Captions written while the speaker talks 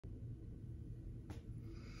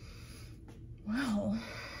Well,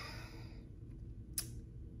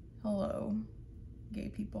 hello, gay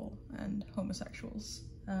people and homosexuals.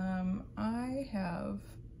 I have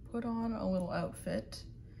put on a little outfit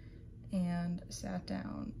and sat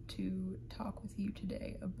down to talk with you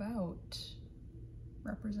today about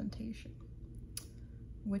representation,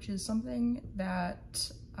 which is something that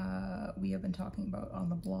we have been talking about on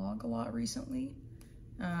the blog a lot recently,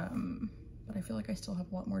 but I feel like I still have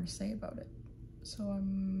a lot more to say about it, so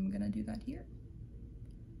I'm gonna do that here.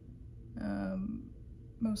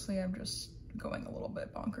 Mostly I'm just going a little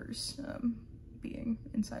bit bonkers being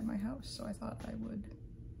inside my house, so I thought I would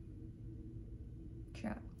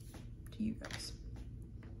chat to you guys.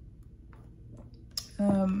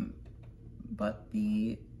 But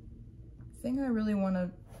the thing I really want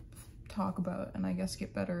to talk about, and I guess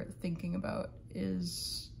get better at thinking about,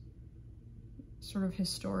 is sort of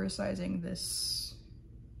historicizing this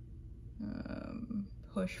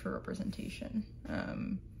push for representation,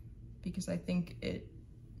 because I think it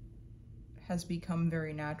has become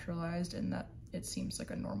very naturalized in that it seems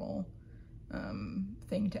like a normal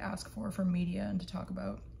thing to ask for media and to talk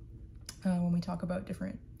about when we talk about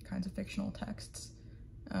different kinds of fictional texts.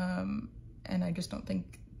 And I just don't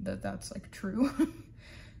think that that's like true.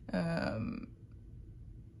 I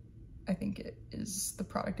think it is the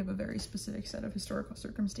product of a very specific set of historical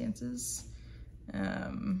circumstances.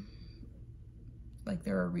 Like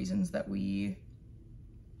there are reasons that we,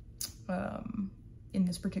 in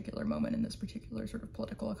this particular moment, in this particular sort of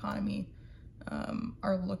political economy,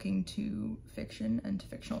 are looking to fiction and to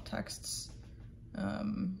fictional texts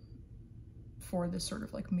for this sort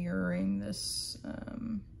of like mirroring, this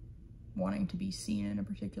wanting to be seen in a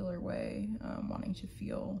particular way, wanting to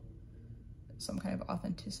feel some kind of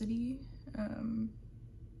authenticity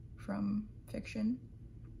from fiction.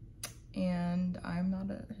 And I'm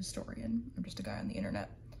not a historian, I'm just a guy on the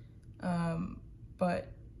internet.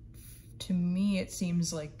 But to me, it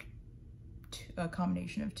seems like a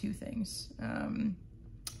combination of two things.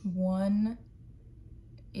 One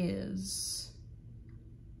is,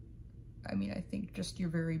 I mean, I think just your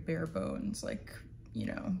very bare bones, like, you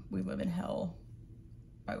know, we live in hell,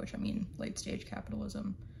 by which I mean late stage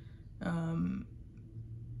capitalism.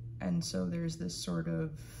 And so there's this sort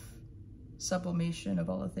of sublimation of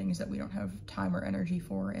all the things that we don't have time or energy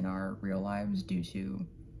for in our real lives due to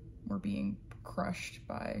we're being crushed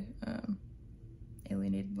by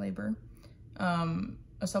alienated labor.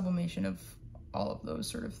 A sublimation of all of those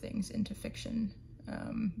sort of things into fiction,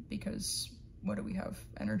 because what do we have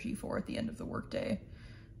energy for at the end of the workday?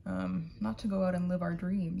 Not to go out and live our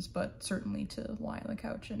dreams, but certainly to lie on the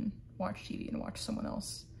couch and watch TV and watch someone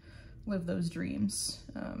else live those dreams,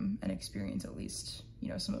 and experience at least, you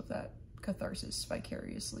know, some of that catharsis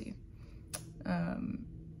vicariously.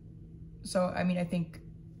 So, I mean, I think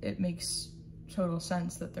it makes total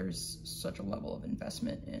sense that there's such a level of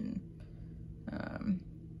investment in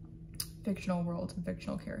fictional worlds and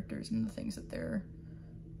fictional characters and the things that they're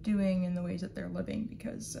doing and the ways that they're living,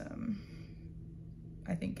 because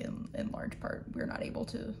I think in large part we're not able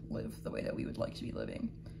to live the way that we would like to be living.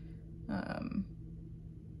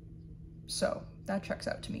 So that checks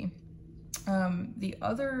out to me. The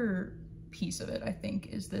other piece of it, I think,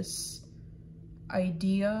 is this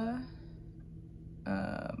idea,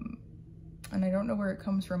 and I don't know where it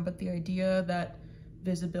comes from, but the idea that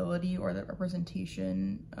visibility or that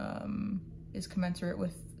representation is commensurate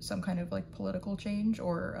with some kind of like political change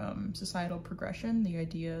or societal progression. The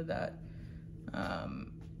idea that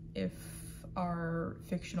if our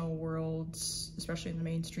fictional worlds, especially in the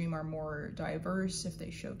mainstream, are more diverse, if they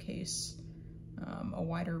showcase a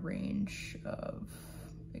wider range of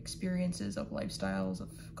experiences, of lifestyles, of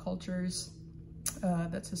cultures,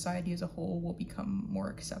 that society as a whole will become more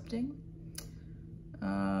accepting.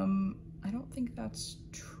 I don't think that's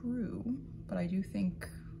true, but I do think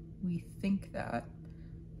we think that.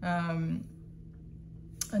 And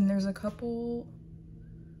there's a couple,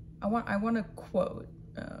 I want to quote,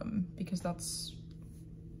 because that's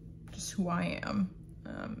just who I am.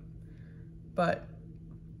 But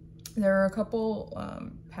there are a couple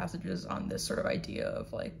passages on this sort of idea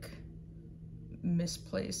of like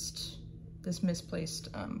misplaced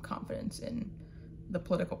confidence in the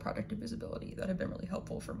political project of visibility that have been really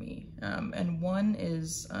helpful for me. And one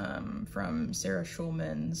is from Sarah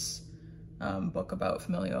Schulman's book about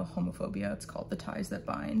familial homophobia. It's called The Ties That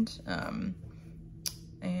Bind.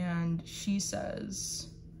 And she says,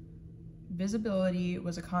 visibility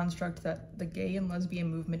was a construct that the gay and lesbian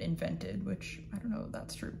movement invented, which I don't know if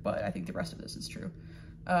that's true, but I think the rest of this is true.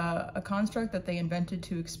 A construct that they invented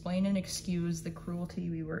to explain and excuse the cruelty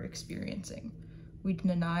we were experiencing. We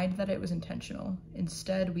denied that it was intentional.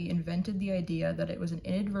 Instead, we invented the idea that it was an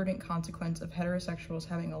inadvertent consequence of heterosexuals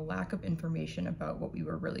having a lack of information about what we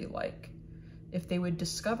were really like. If they would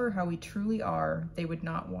discover how we truly are, they would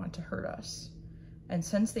not want to hurt us. And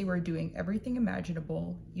since they were doing everything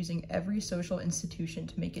imaginable, using every social institution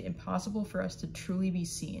to make it impossible for us to truly be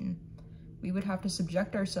seen, we would have to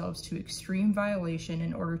subject ourselves to extreme violation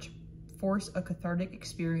in order to force a cathartic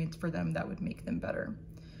experience for them that would make them better.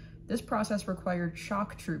 This process required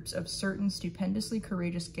shock troops of certain stupendously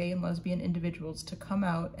courageous gay and lesbian individuals to come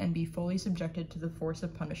out and be fully subjected to the force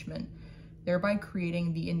of punishment, thereby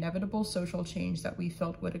creating the inevitable social change that we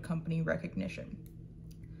felt would accompany recognition.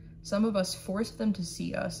 Some of us forced them to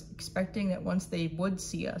see us, expecting that once they would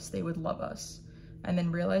see us, they would love us, and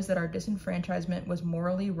then realize that our disenfranchisement was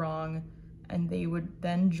morally wrong, and they would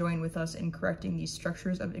then join with us in correcting these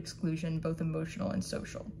structures of exclusion, both emotional and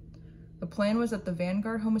social. The plan was that the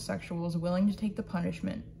vanguard homosexuals willing to take the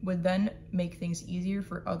punishment would then make things easier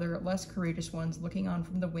for other, less courageous ones looking on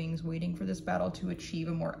from the wings, waiting for this battle to achieve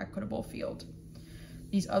a more equitable field.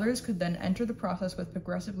 These others could then enter the process with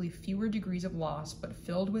progressively fewer degrees of loss, but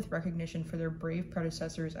filled with recognition for their brave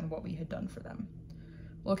predecessors and what we had done for them.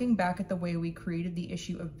 Looking back at the way we created the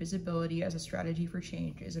issue of visibility as a strategy for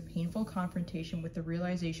change is a painful confrontation with the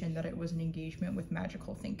realization that it was an engagement with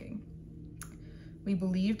magical thinking. We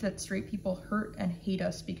believed that straight people hurt and hate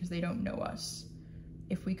us because they don't know us.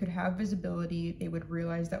 If we could have visibility, they would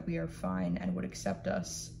realize that we are fine and would accept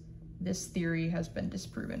us. This theory has been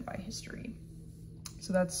disproven by history.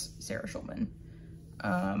 So that's Sarah Schulman.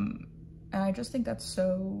 And I just think that's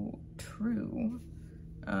so true.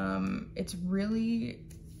 It's really,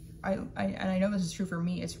 and I know this is true for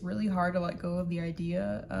me, it's really hard to let go of the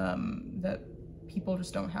idea that people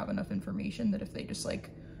just don't have enough information, that if they just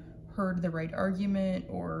like heard the right argument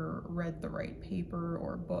or read the right paper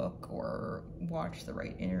or book or watched the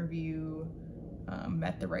right interview,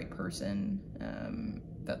 met the right person,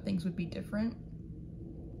 that things would be different.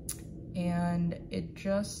 And it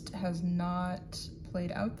just has not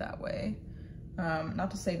played out that way.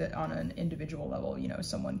 Not to say that on an individual level, you know,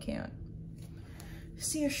 someone can't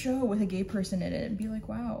see a show with a gay person in it and be like,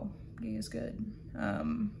 wow, gay is good.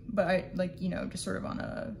 But I, like, you know, just sort of on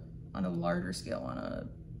a larger scale, on a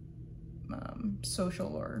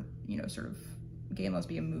social or, you know, sort of gay and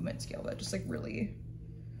lesbian movement scale, that just like really,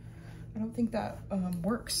 I don't think that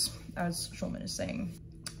works, as Schulman is saying.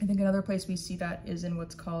 I think another place we see that is in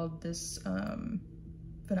what's called this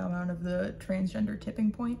phenomenon of the transgender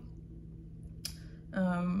tipping point,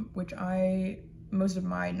 which most of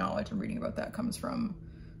my knowledge and reading about that comes from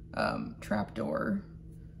Trapdoor,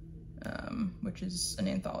 which is an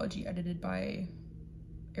anthology edited by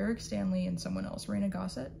Eric Stanley and someone else,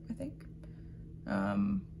 Gossett, I think.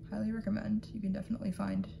 Highly recommend. You can definitely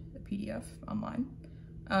find a PDF online.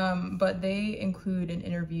 But they include an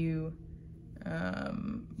interview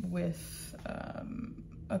with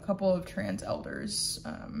a couple of trans elders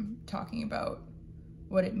talking about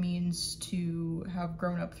what it means to have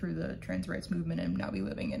grown up through the trans rights movement and now be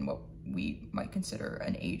living in what we might consider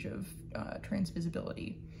an age of trans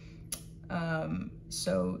visibility.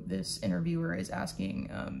 So this interviewer is asking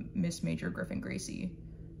Miss Major Griffin Gracie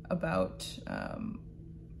about,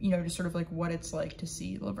 you know, just sort of like what it's like to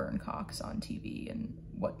see Laverne Cox on TV and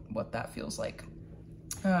what that feels like.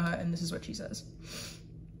 And this is what she says.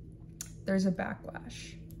 There's a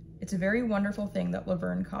backlash. It's a very wonderful thing that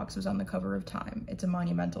Laverne Cox was on the cover of Time. It's a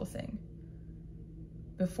monumental thing.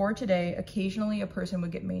 Before today, occasionally a person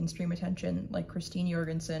would get mainstream attention, like Christine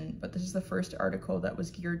Jorgensen, but this is the first article that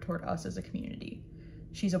was geared toward us as a community.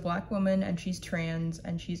 She's a Black woman and she's trans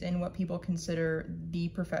and she's in what people consider the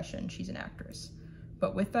profession. She's an actress.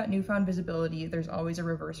 But with that newfound visibility, there's always a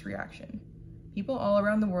reverse reaction. People all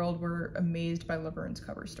around the world were amazed by Laverne's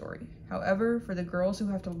cover story. However, for the girls who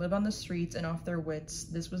have to live on the streets and off their wits,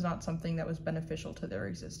 this was not something that was beneficial to their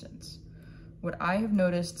existence. What I have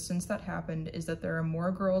noticed since that happened is that there are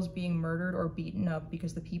more girls being murdered or beaten up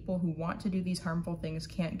because the people who want to do these harmful things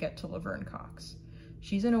can't get to Laverne Cox.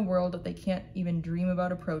 She's in a world that they can't even dream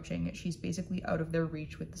about approaching. She's basically out of their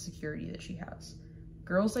reach with the security that she has.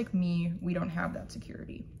 Girls like me, we don't have that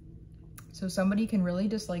security. So somebody can really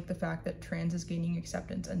dislike the fact that trans is gaining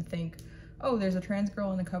acceptance and think, oh, there's a trans girl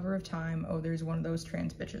on the cover of Time, oh, there's one of those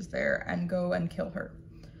trans bitches there, and go and kill her.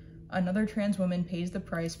 Another trans woman pays the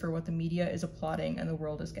price for what the media is applauding and the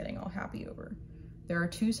world is getting all happy over. There are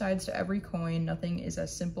two sides to every coin. Nothing is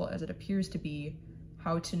as simple as it appears to be.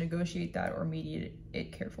 How to negotiate that or mediate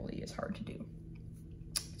it carefully is hard to do.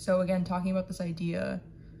 So again, talking about this idea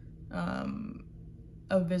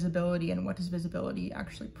of visibility and what does visibility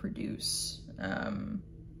actually produce.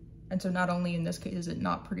 And so not only in this case is it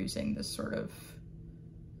not producing this sort of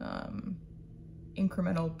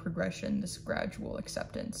incremental progression, this gradual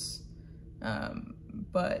acceptance,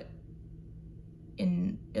 but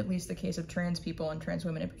in at least the case of trans people and trans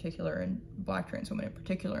women in particular, and Black trans women in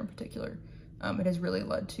particular, it has really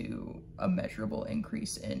led to a measurable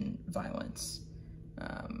increase in violence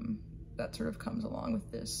that sort of comes along with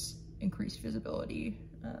this increased visibility.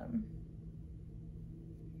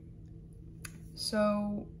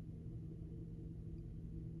 So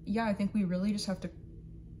yeah, I think we really just have to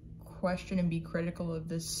question and be critical of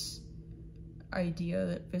this idea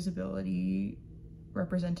that visibility,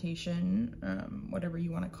 representation, whatever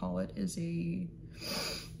you want to call it, is a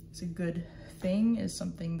good thing, is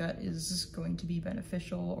something that is going to be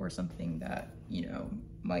beneficial, or something that, you know,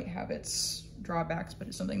 might have its drawbacks, but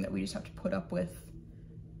it's something that we just have to put up with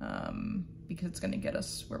because it's going to get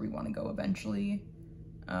us where we want to go eventually.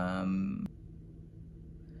 I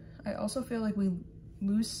also feel like we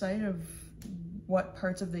lose sight of what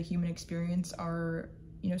parts of the human experience are,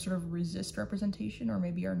 you know, sort of resist representation, or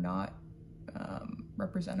maybe are not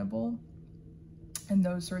representable, and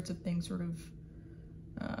those sorts of things sort of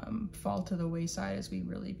fall to the wayside as we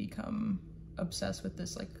really become obsessed with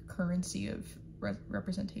this like currency of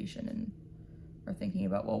representation, and are thinking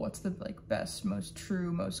about, well, what's the like best, most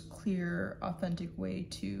true, most clear, authentic way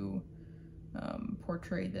to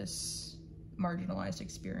portray this marginalized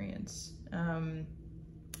experience.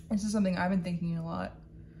 This is something I've been thinking a lot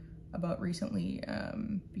about recently,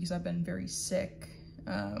 because I've been very sick,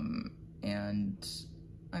 and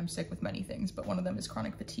I'm sick with many things, but one of them is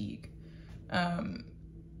chronic fatigue. And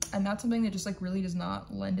that's something that just like really does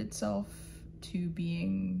not lend itself to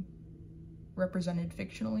being represented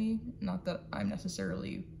fictionally. Not that I'm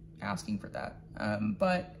necessarily asking for that,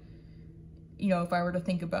 but you know, if I were to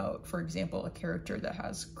think about, for example, a character that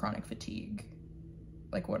has chronic fatigue,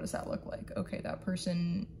 like what does that look like? Okay, that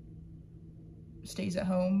person stays at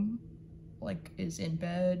home, like is in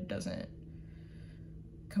bed, doesn't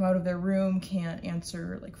come out of their room, can't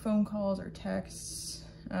answer like phone calls or texts,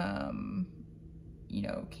 you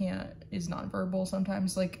know, is nonverbal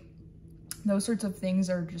sometimes. Like those sorts of things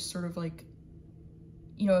are just sort of like,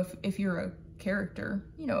 you know, if you're a character,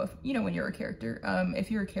 when you're a character,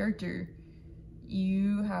 if you're a character,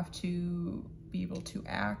 you have to be able to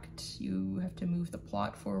act, you have to move the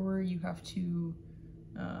plot forward, you have to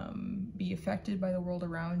be affected by the world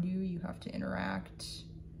around you, you have to interact,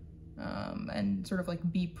 and sort of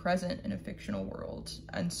like be present in a fictional world.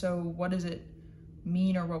 And so what does it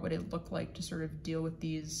mean, or what would it look like to sort of deal with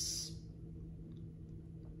these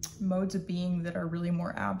modes of being that are really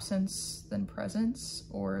more absence than presence,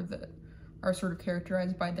 or that are sort of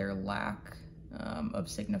characterized by their lack of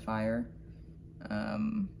signifier?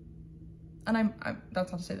 And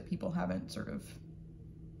that's not to say that people haven't sort of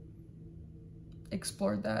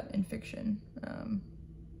explored that in fiction.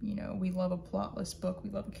 You know, we love a plotless book, we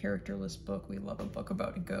love a characterless book, we love a book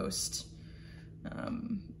about a ghost,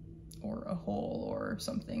 or a hole, or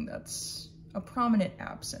something that's a prominent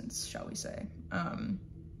absence, shall we say.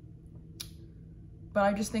 But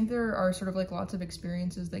I just think there are sort of like lots of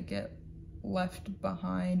experiences that get left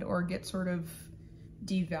behind, or get sort of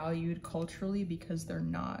devalued culturally because they're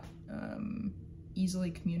not easily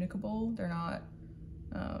communicable, they're not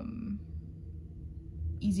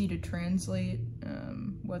easy to translate,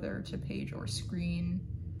 whether to page or screen.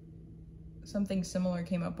 Something similar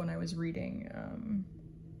came up when I was reading,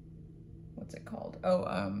 what's it called?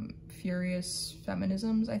 Furious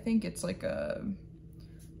Feminisms, I think. It's like a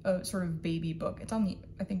sort of baby book. It's on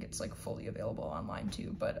I think it's like fully available online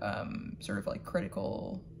too, but sort of like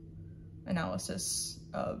critical analysis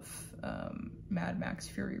of Mad Max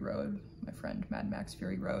Fury Road, my friend Mad Max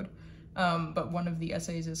Fury Road. But one of the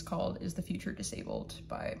essays is called "Is the Future Disabled?"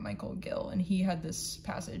 by Michael Gill, and he had this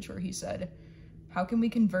passage where he said, "How can we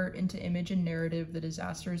convert into image and narrative the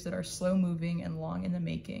disasters that are slow moving and long in the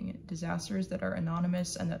making, disasters that are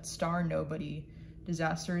anonymous and that star nobody,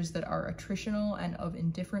 disasters that are attritional and of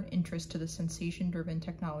indifferent interest to the sensation-driven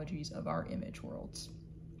technologies of our image worlds?"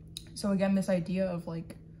 So again, this idea of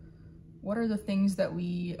like, what are the things that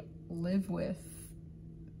we live with,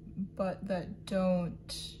 but that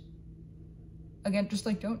don't, again, just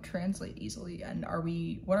like don't translate easily, and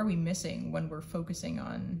what are we missing when we're focusing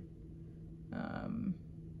on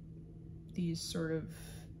these sort of,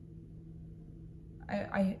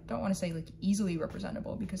 I don't want to say like easily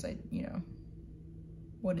representable, because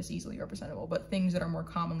what is easily representable, but things that are more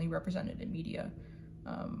commonly represented in media.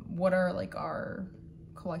 What are like our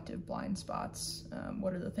collective blind spots?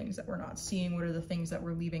 What are the things that we're not seeing? What are the things that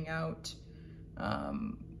we're leaving out?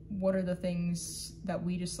 What are the things that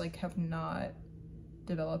we just like have not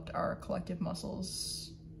developed our collective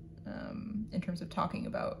muscles in terms of talking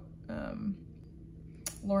about.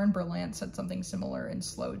 Lauren Berlant said something similar in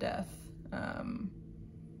Slow Death,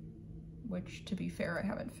 which, to be fair, I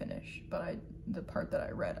haven't finished, but the part that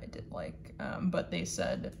I read I did like. But they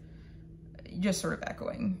said, just sort of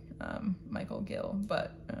echoing Michael Gill,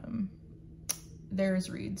 but theirs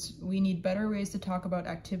reads, "We need better ways to talk about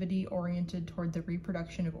activity oriented toward the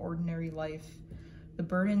reproduction of ordinary life, the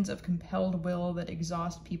burdens of compelled will that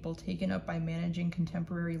exhaust people taken up by managing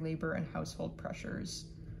contemporary labor and household pressures,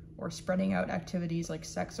 or spreading out activities like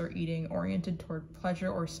sex or eating oriented toward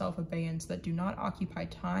pleasure or self-abeyance that do not occupy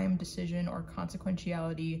time, decision, or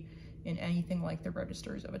consequentiality in anything like the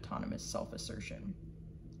registers of autonomous self-assertion."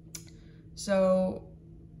 So,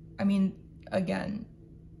 I mean, again,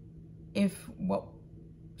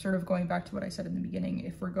 sort of going back to what I said in the beginning,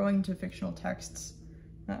 if we're going to fictional texts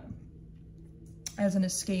as an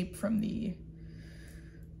escape from the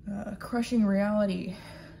crushing reality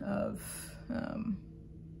of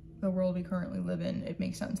the world we currently live in, it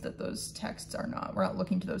makes sense that those texts we're not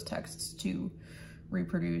looking to those texts to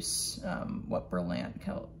reproduce what Berlant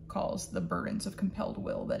calls the burdens of compelled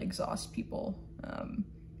will that exhaust people.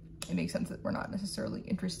 It makes sense that we're not necessarily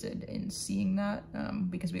interested in seeing that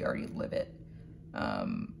because we already live it.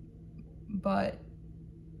 But,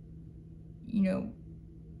 you know,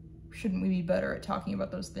 shouldn't we be better at talking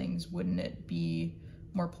about those things? Wouldn't it be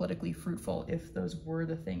more politically fruitful if those were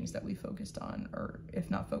the things that we focused on, or if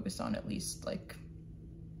not focused on, at least like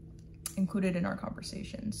included in our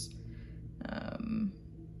conversations?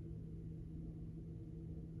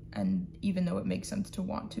 And even though it makes sense to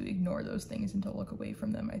want to ignore those things and to look away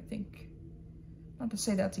from them, I think, not to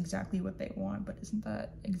say that's exactly what they want, but isn't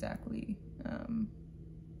that exactly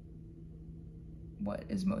what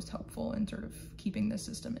is most helpful in sort of keeping the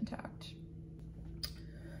system intact?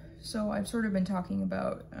 So I've sort of been talking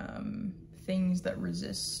about things that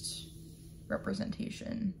resist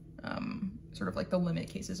representation, sort of like the limit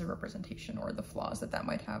cases of representation or the flaws that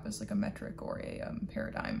might have as like a metric or a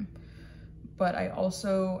paradigm. But I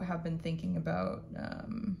also have been thinking about,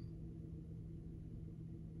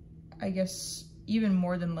 I guess, even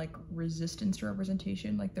more than like resistance to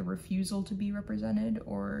representation, like the refusal to be represented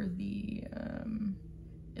or the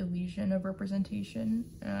illusion of representation.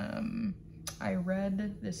 I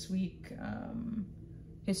read this week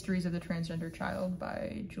Histories of the Transgender Child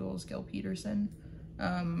by Jules gill-peterson,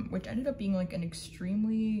 which ended up being like an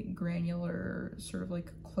extremely granular, sort of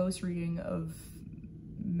like close reading of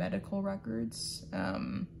medical records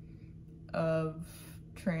of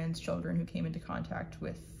trans children who came into contact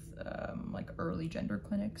with like early gender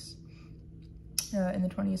clinics in the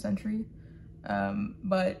 20th century.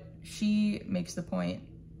 But she makes the point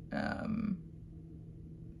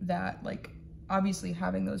that like obviously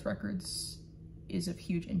having those records is of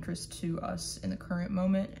huge interest to us in the current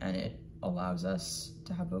moment, and it allows us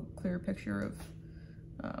to have a clear picture of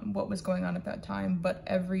what was going on at that time. But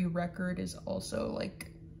every record is also like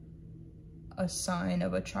a sign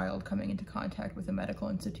of a child coming into contact with a medical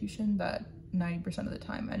institution that 90% of the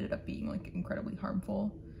time ended up being like incredibly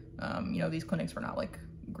harmful. You know, these clinics were not like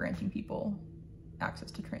granting people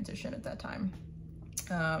access to transition at that time.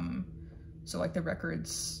 So like the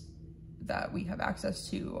records that we have access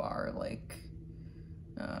to are like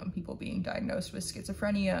people being diagnosed with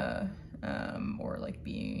schizophrenia, or like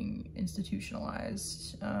being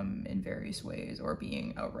institutionalized in various ways, or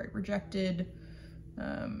being outright rejected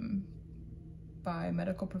by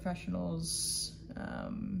medical professionals,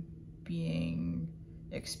 being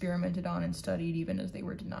experimented on and studied even as they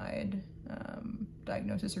were denied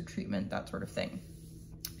diagnosis or treatment, that sort of thing.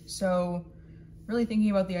 So really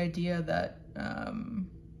thinking about the idea that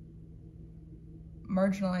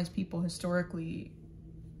marginalized people historically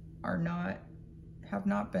have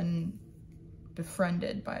not been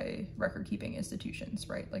befriended by record-keeping institutions,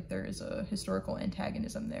 right? Like there is a historical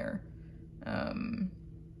antagonism there.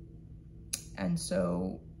 And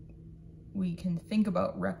so we can think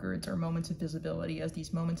about records or moments of visibility as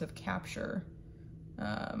these moments of capture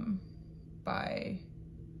by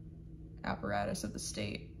apparatus of the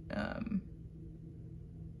state,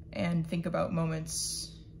 and think about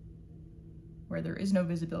moments where there is no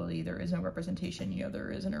visibility, there is no representation, you know,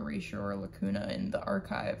 there is an erasure or a lacuna in the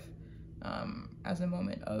archive, as a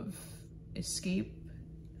moment of escape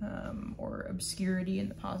or obscurity in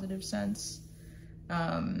the positive sense.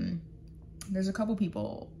 There's a couple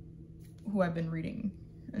people who I've been reading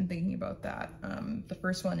and thinking about that. The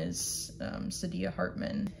first one is Saidiya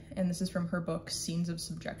Hartman, and this is from her book Scenes of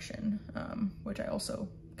Subjection, which I also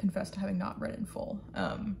confess to having not read in full.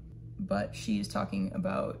 But she's talking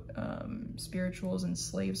about spirituals and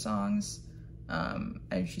slave songs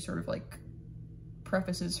And she sort of like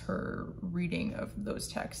prefaces her reading of those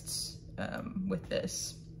texts with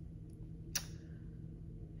this.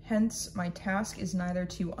 Hence, my task is neither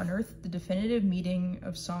to unearth the definitive meaning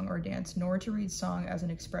of song or dance, nor to read song as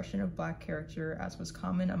an expression of Black character, as was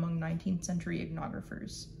common among 19th century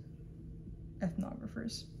ethnographers,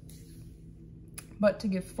 but to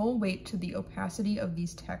give full weight to the opacity of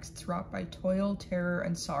these texts wrought by toil, terror,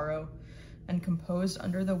 and sorrow, and composed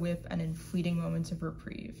under the whip and in fleeting moments of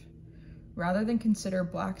reprieve. Rather than consider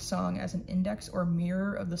Black song as an index or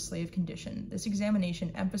mirror of the slave condition, this examination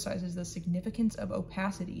emphasizes the significance of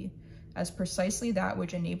opacity as precisely that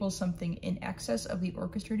which enables something in excess of the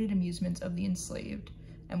orchestrated amusements of the enslaved,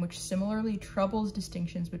 and which similarly troubles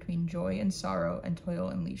distinctions between joy and sorrow and toil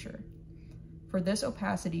and leisure. For this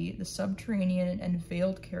opacity, the subterranean and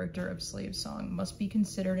veiled character of slave song must be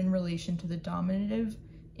considered in relation to the dominative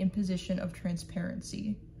imposition of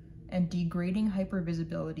transparency and degrading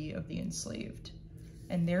hypervisibility of the enslaved,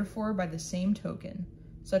 and therefore, by the same token,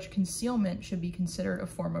 such concealment should be considered a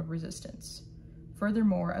form of resistance.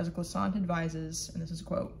 Furthermore, as Gossett advises, and this is a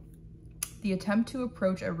quote, "The attempt to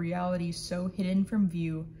approach a reality so hidden from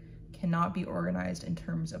view cannot be organized in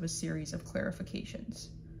terms of a series of clarifications.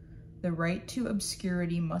 The right to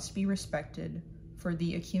obscurity must be respected, for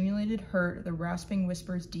the accumulated hurt, the rasping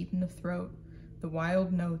whispers deep in the throat, the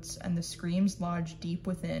wild notes, and the screams lodged deep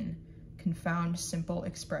within, confound simple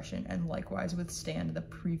expression and likewise withstand the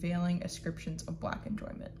prevailing ascriptions of Black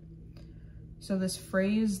enjoyment." So this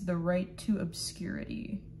phrase, the right to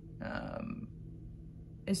obscurity,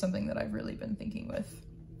 is something that I've really been thinking with.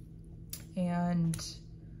 And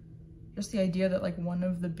just the idea that like one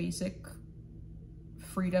of the basic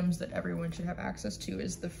freedoms that everyone should have access to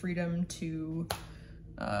is the freedom to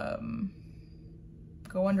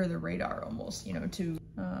go under the radar almost, you know, to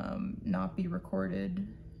not be recorded,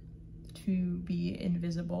 to be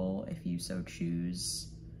invisible if you so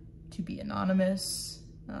choose, to be anonymous,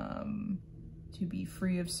 to be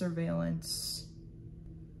free of surveillance,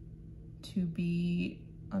 to be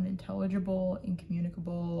unintelligible,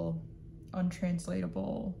 incommunicable,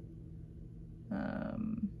 untranslatable,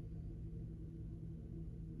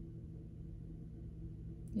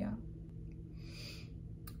 yeah.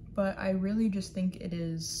 But I really just think it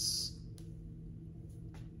is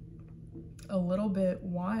a little bit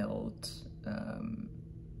wild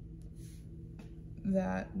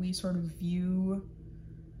that we sort of view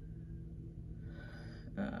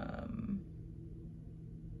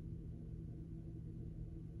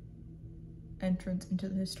entrance into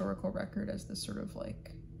the historical record as this sort of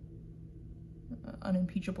like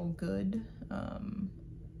unimpeachable good,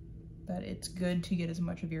 that it's good to get as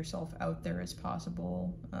much of yourself out there as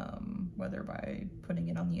possible, whether by putting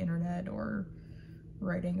it on the internet or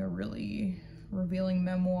writing a really revealing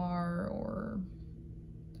memoir, or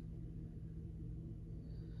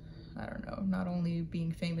I don't know, not only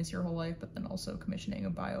being famous your whole life, but then also commissioning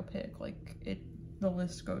a biopic, like the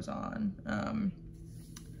list goes on.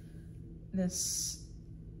 This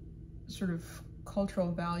sort of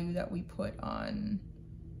cultural value that we put on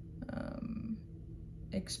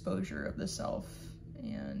exposure of the self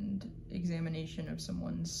and examination of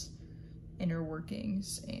someone's inner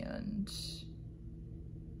workings, and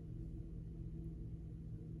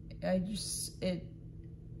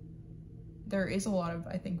there is a lot of,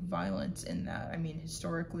 I think, violence in that. I mean,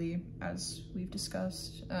 historically, as we've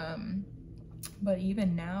discussed, but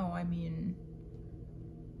even now, I mean,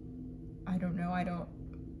 I don't know,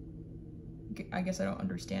 I guess I don't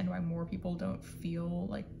understand why more people don't feel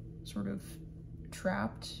like sort of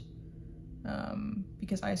trapped,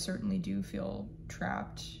 because I certainly do feel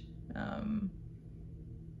trapped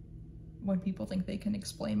when people think they can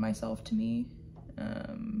explain myself to me,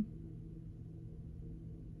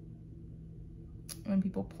 when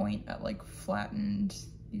people point at like flattened,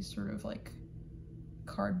 these sort of like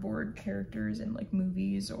cardboard characters in like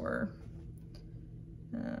movies, or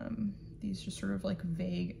these just sort of like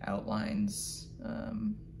vague outlines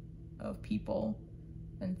of people,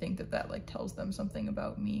 and think that that like tells them something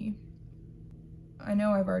about me. I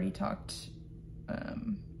know I've already talked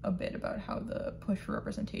a bit about how the push for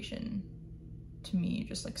representation to me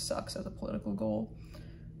just like sucks as a political goal,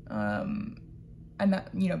 and that,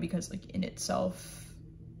 you know, because like in itself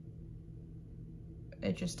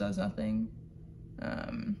it just does nothing,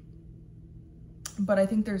 but I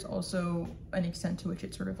think there's also an extent to which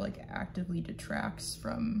it sort of like actively detracts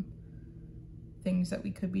from things that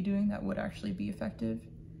we could be doing that would actually be effective.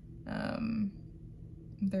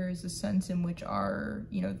 There is a sense in which our,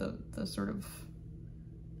 you know, the sort of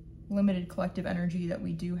limited collective energy that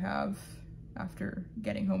we do have after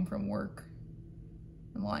getting home from work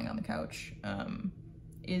and lying on the couch,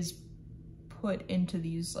 is put into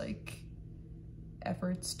these like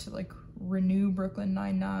efforts to like renew Brooklyn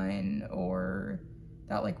Nine-Nine, or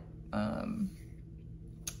that like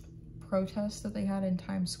protest that they had in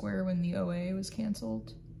Times Square when the OA was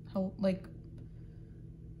canceled. How, like,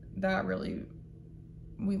 that really,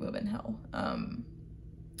 we live in hell.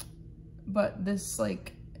 But this,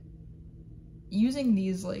 like, using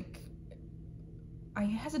these, like, I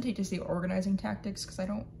hesitate to say organizing tactics, because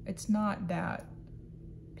it's not that,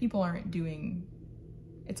 people aren't doing,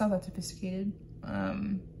 it's not that sophisticated,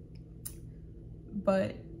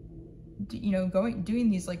 but, you know, doing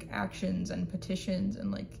these, like, actions and petitions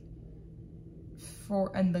and, like,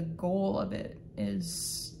 and the goal of it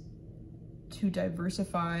is to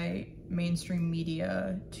diversify mainstream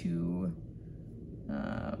media, to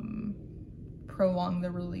prolong the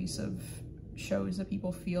release of shows that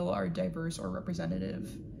people feel are diverse or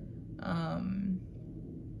representative,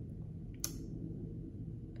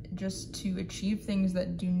 just to achieve things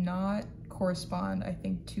that do not correspond, I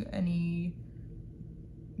think, to any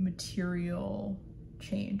material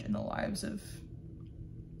change in the lives of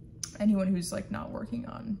anyone who's like not working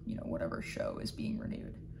on, you know, whatever show is being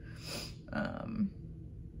renewed.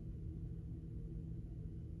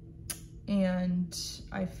 And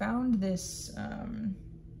I found this, I'm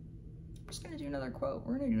just gonna do another quote.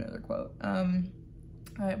 We're gonna do another quote.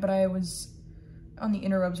 But I was on the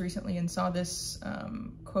interwebs recently and saw this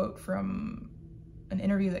quote from an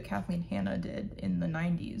interview that Kathleen Hanna did in the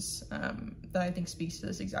 90s that I think speaks to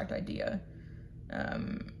this exact idea.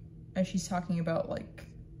 And she's talking about like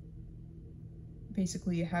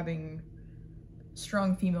basically having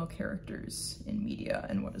strong female characters in media,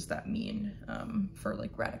 and what does that mean for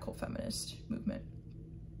like radical feminist movement.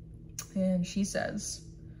 And she says,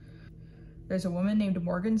 there's a woman named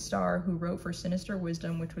Morgan Starr who wrote for Sinister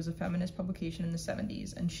Wisdom, which was a feminist publication in the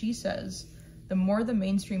 70s, and she says, the more the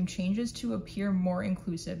mainstream changes to appear more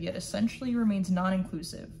inclusive, yet essentially remains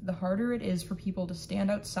non-inclusive, the harder it is for people to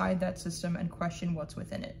stand outside that system and question what's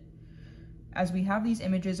within it. As we have these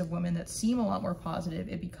images of women that seem a lot more positive,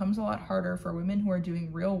 it becomes a lot harder for women who are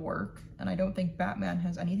doing real work, and I don't think Batman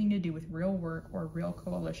has anything to do with real work or real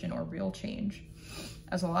coalition or real change,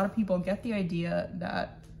 as a lot of people get the idea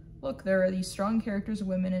that, look, there are these strong characters of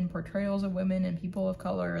women and portrayals of women and people of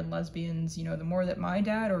color and lesbians, you know, the more that my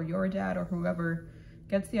dad or your dad or whoever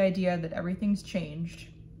gets the idea that everything's changed,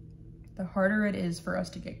 the harder it is for us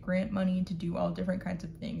to get grant money to do all different kinds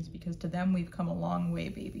of things, because to them we've come a long way,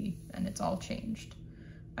 baby, and it's all changed.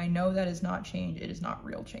 I know that is not change, it is not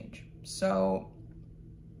real change. So,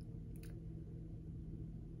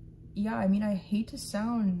 yeah, I mean, I hate to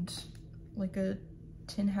sound like a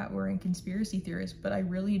tin hat wearing conspiracy theorist, but I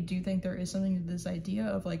really do think there is something to this idea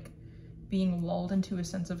of like being lulled into a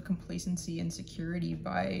sense of complacency and security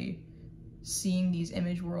by seeing these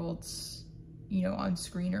image worlds, you know, on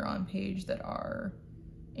screen or on page that are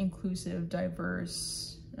inclusive,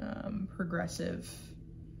 diverse, progressive,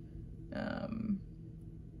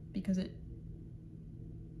 because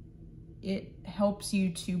it helps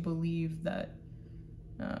you to believe that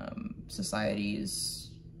society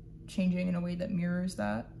is changing in a way that mirrors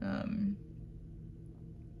that,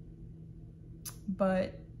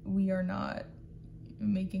 but we are not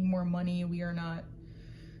making more money, we are not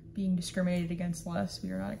being discriminated against less,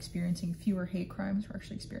 we are not experiencing fewer hate crimes, we're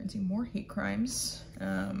actually experiencing more hate crimes.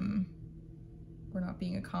 We're not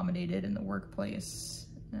being accommodated in the workplace.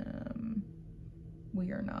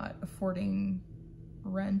 We are not affording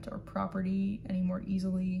rent or property any more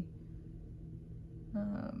easily.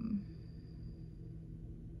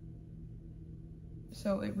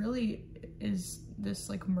 So it really is this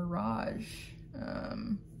like mirage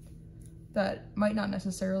that might not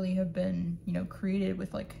necessarily have been, you know, created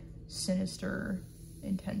with like sinister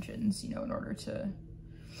intentions, you know, in order to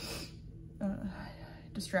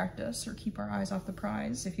distract us or keep our eyes off the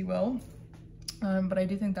prize, if you will. But I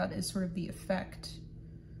do think that is sort of the effect,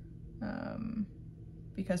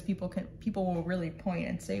 because people will really point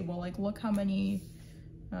and say, well, like, look how many,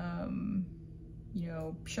 you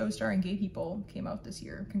know, shows starring gay people came out this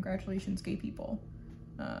year. Congratulations, gay people.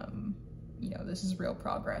 You know, this is real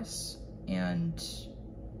progress. And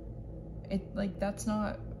it, like, that's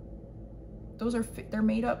not, they're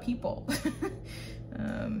made up people.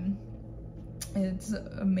 It's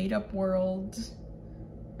a made up world.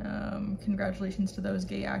 Congratulations to those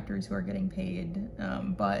gay actors who are getting paid.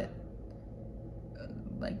 But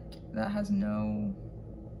like, that's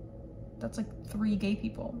like 3 gay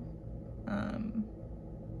people.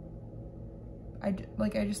 I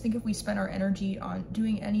just think if we spend our energy on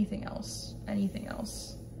doing anything else,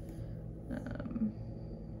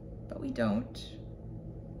 but we don't,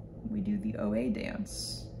 we do the OA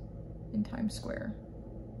dance in Times Square,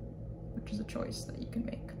 which is a choice that you can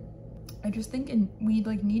make. I just think we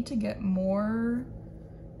like need to get more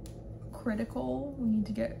critical. We need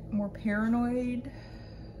to get more paranoid.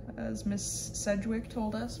 As Miss Sedgwick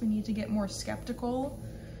told us, we need to get more skeptical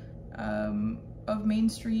of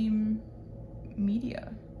mainstream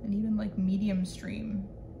media and even like medium stream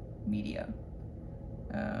media.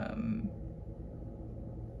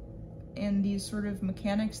 And these sort of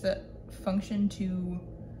mechanics that function to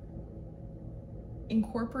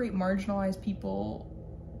incorporate marginalized people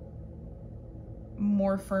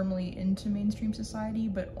more firmly into mainstream society,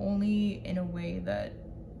 but only in a way that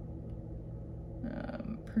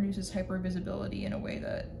produces hypervisibility, in a way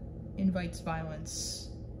that invites violence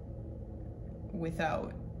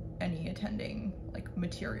without any attending like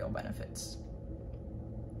material benefits.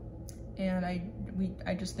 And I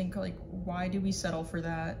just think, like, why do we settle for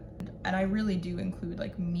that? And I really do include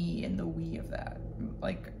like me in the we of that.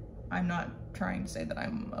 Like, I'm not trying to say that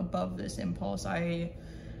I'm above this impulse. I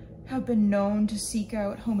have been known to seek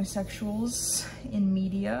out homosexuals in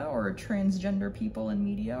media, or transgender people in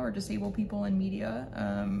media, or disabled people in media.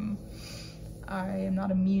 I am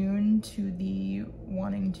not immune to the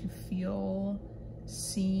wanting to feel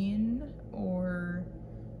seen or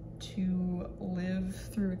to live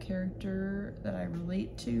through a character that I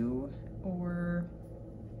relate to, or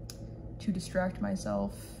to distract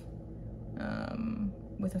myself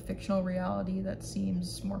with a fictional reality that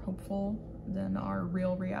seems more hopeful than our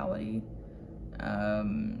real reality.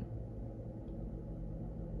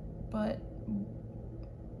 But,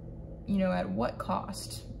 you know, at what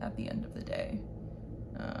cost at the end of the day?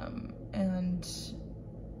 And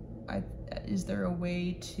is there a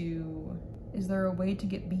way to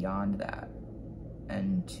get beyond that,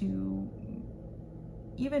 and to,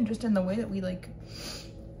 even just in the way that we like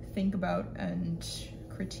think about and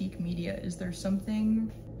critique media, is there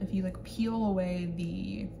something, if you like peel away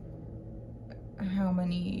the how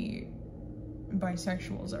many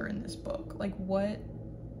bisexuals are in this book, like what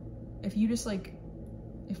if you just like,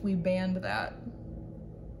 if we banned that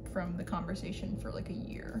from the conversation for like a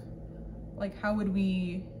year, like how would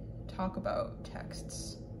we talk about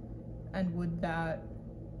texts, and would that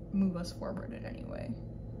move us forward in any way?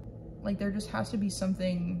 Like, there just has to be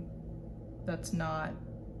something that's not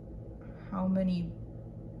how many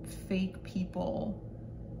fake people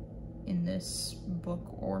in this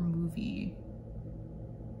book or movie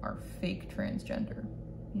are fake transgender.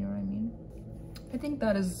 You know what I mean? I think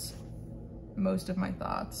that is most of my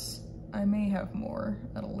thoughts. I may have more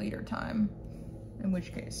at a later time, in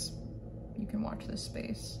which case you can watch this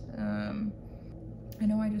space. I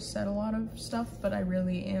know I just said a lot of stuff, but I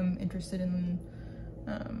really am interested in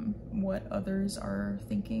what others are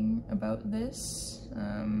thinking about this,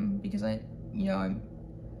 because I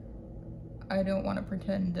don't want to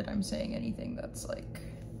pretend that I'm saying anything that's like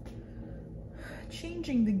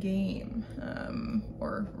changing the game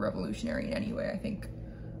or revolutionary in any way. I think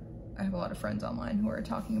I have a lot of friends online who are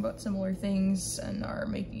talking about similar things and are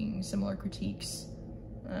making similar critiques.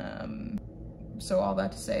 So all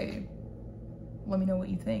that to say, let me know what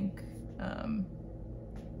you think,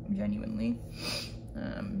 genuinely,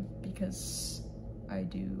 because I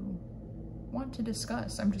do want to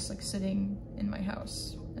discuss. I'm just like sitting in my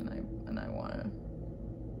house and I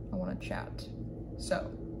wanna chat. So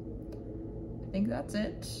I think that's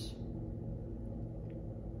it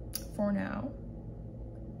for now,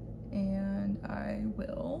 and I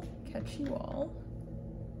will catch you all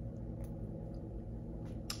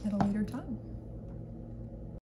at a later time.